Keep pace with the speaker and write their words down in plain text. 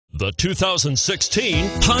The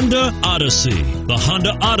 2016 Honda Odyssey. The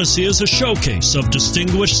Honda Odyssey is a showcase of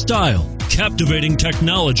distinguished style, captivating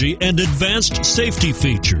technology, and advanced safety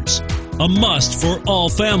features. A must for all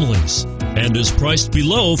families, and is priced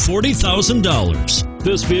below $40,000.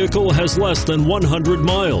 This vehicle has less than 100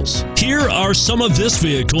 miles. Here are some of this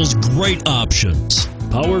vehicle's great options: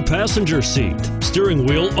 power passenger seat, steering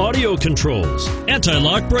wheel audio controls,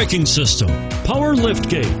 anti-lock braking system, power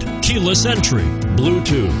liftgate, keyless entry,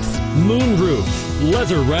 Bluetooth, moonroof,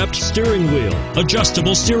 leather-wrapped steering wheel,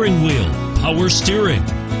 adjustable steering wheel, power steering.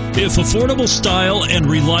 If affordable style and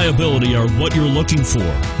reliability are what you're looking for,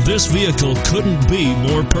 this vehicle couldn't be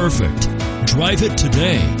more perfect. Drive it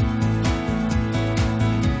today.